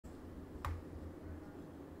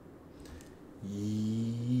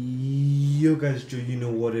Yo guys, Joe, you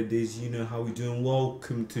know what it is, you know how we doing.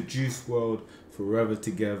 Welcome to Juice World, Forever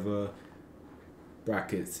Together,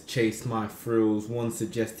 brackets, Chase My Thrills, one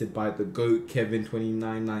suggested by the GOAT,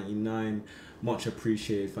 Kevin2999. Much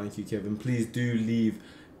appreciated, thank you Kevin. Please do leave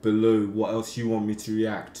below what else you want me to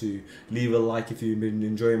react to. Leave a like if you've been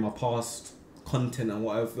enjoying my past content and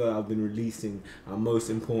whatever I've been releasing, and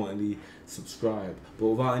most importantly, subscribe. But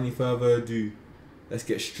without any further ado, let's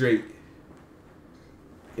get straight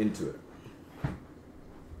into it.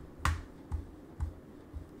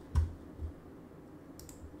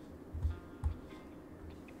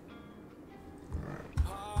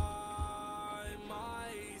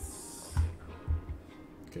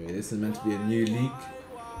 Okay, this is meant to be a new leak.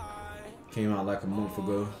 Came out like a month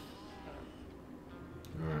ago.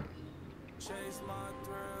 Alright.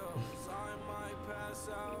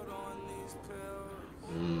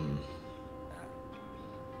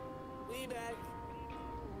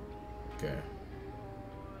 Okay.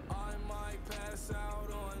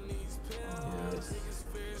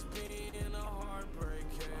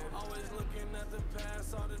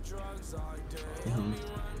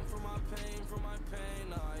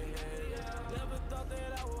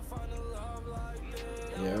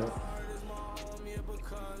 Yeah.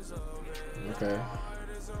 Okay.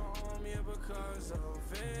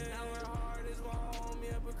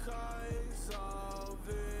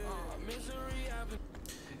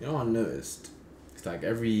 You know what I noticed? It's like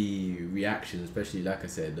every reaction, especially like I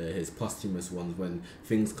said, his posthumous ones, when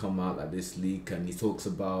things come out like this leak and he talks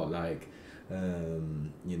about like,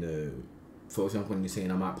 you know, for example, when you're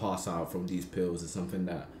saying I might pass out from these pills or something,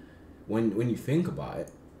 that when you think about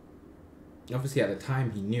it, obviously at the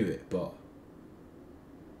time he knew it, but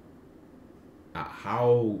at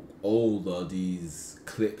how old are these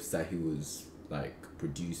clips that he was like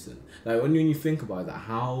producing? Like when you think about that,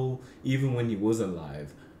 how even when he was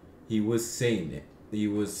alive, he was saying it. He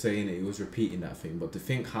was repeating that thing. But to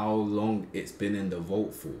think how long it's been in the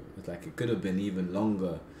vault for, it's like it could have been even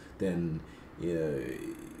longer than, you know.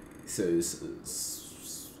 So it's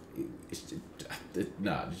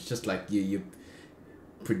just like you're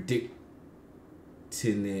predicting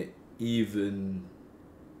it even.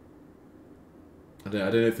 I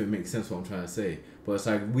don't know if it makes sense what I'm trying to say, but it's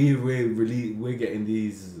like we're getting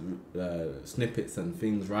these snippets and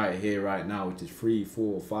things right here, right now, which is 3,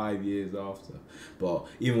 4, 5 years after. But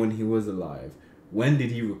even when he was alive, when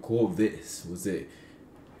did he record this? Was it,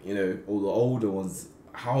 you know, all the older ones?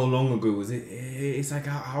 How long ago was it? It's like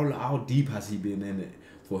how deep has he been in it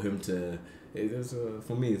for him to?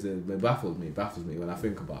 For me, it baffles me when I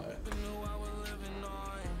think about it.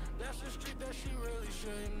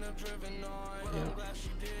 Yeah.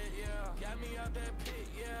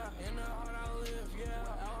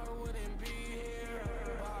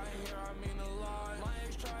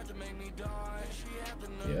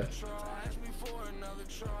 Yeah.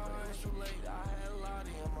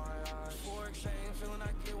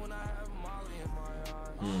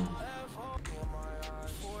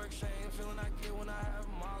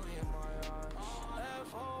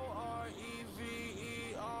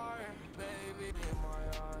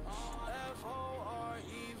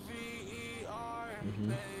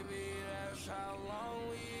 Baby, that's how long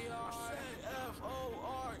we are.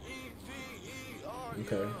 F-O-R-E-V-E-R.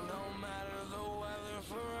 Okay. No matter the weather,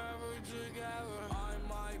 forever together. I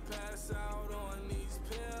might pass out on these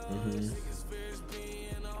pills. Niggas fears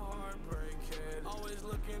being a heartbreak kid. Always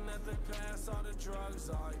looking at the past, all the drugs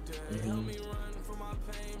I did. Help me run from my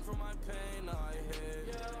pain I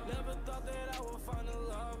hid. Never thought that I would find a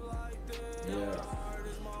love like this. Yeah. My heart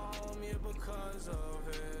is my home, yeah, because of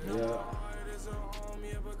it. Yeah. My heart is a home,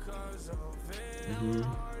 yeah, because of it. My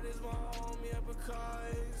heart is my home, yeah,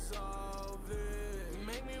 because of it. You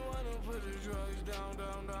make me wanna put the drugs down.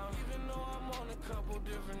 Even though I'm on a couple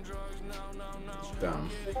different drugs now. Damn.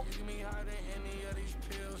 Give me higher than any of these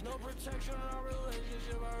pills. No protection or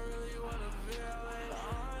relationship, I really wanna feel it.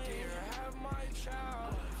 Here, have my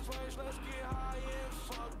child. First, let's get high and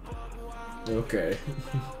fuck buck wild. Okay.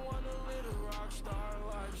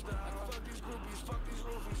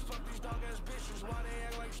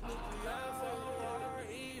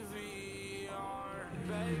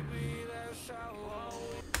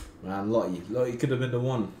 Man, Lottie could have been the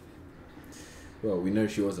one. Well, we know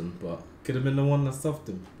she wasn't, but could have been the one that stopped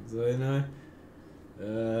him. So, you know,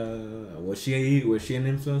 was she an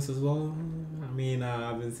influence as well? I mean,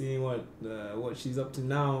 I've been seeing what she's up to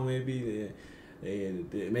now. Maybe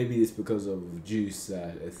maybe it's because of Juice.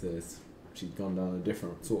 She's gone down a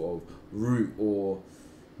different sort of route, or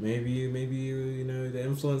maybe you know the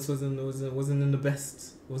influence wasn't in the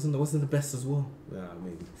best. Wasn't the best as well. Yeah, I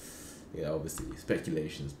mean, yeah, obviously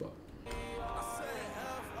speculations, but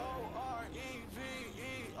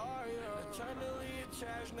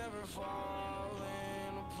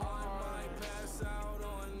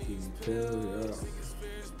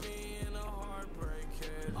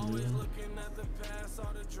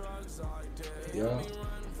yeah,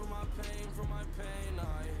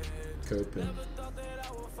 coping.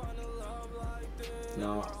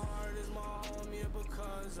 No.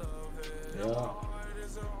 Yeah.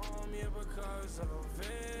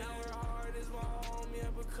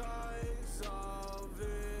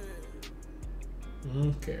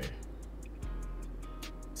 Okay.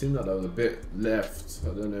 Seems like there was a bit left. I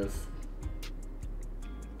don't know if.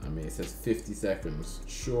 I mean, it says 50 seconds.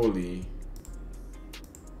 Surely.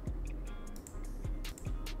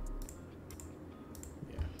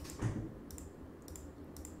 Yeah.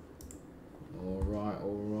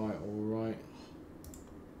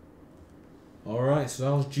 Alright, so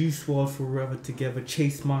that was Juice WRLD Forever Together.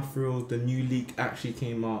 Chase My Thrills. The new leak actually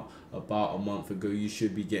came out about a month ago. You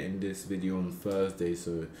should be getting this video on Thursday,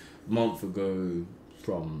 so a month ago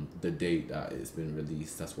from the date that it's been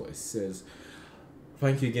released. That's what it says.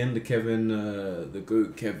 Thank you again to Kevin, the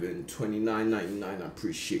GOAT Kevin, $29.99. I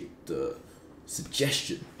appreciate the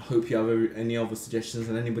suggestion. I hope you have any other suggestions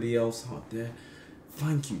and anybody else out there.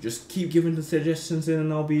 Thank you. Just keep giving the suggestions in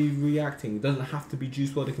and I'll be reacting. It doesn't have to be Juice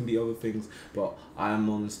WRLD, it can be other things, but I am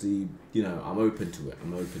honestly, you know, I'm open to it.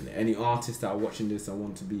 I'm open. Any artists that are watching this and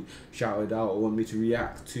want to be shouted out or want me to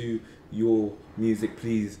react to your music,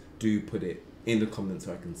 please do put it in the comments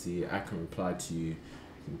so I can see it. I can reply to you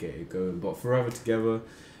and get it going. But Forever Together,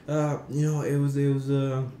 you know, it was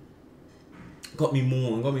got me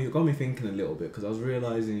thinking a little bit, because I was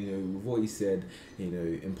realizing, you know, with what he said, you know,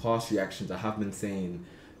 in past reactions I have been saying,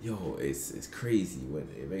 yo, it's crazy when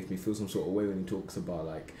it makes me feel some sort of way when he talks about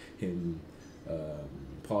like him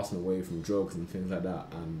passing away from drugs and things like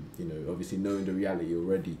that, and you know, obviously knowing the reality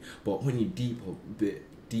already. But when you deep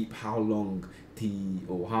how long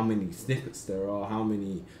or how many snippets there are, how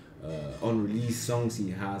many unreleased songs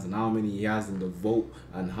he has, and how many he has in the vault,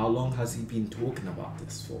 and how long has he been talking about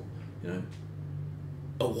this for, you know,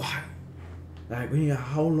 a while. Like, when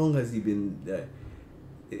how long has he been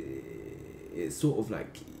it's sort of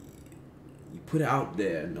like you put it out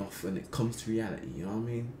there enough and it comes to reality, you know what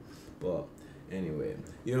I mean? But anyway,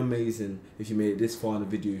 you're amazing. If you made it this far in the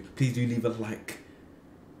video, please do leave a like,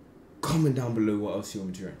 comment down below what else you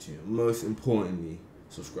want me to react to, and most importantly,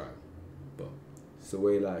 subscribe. But it's the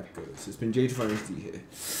way life goes. It's been J2 here.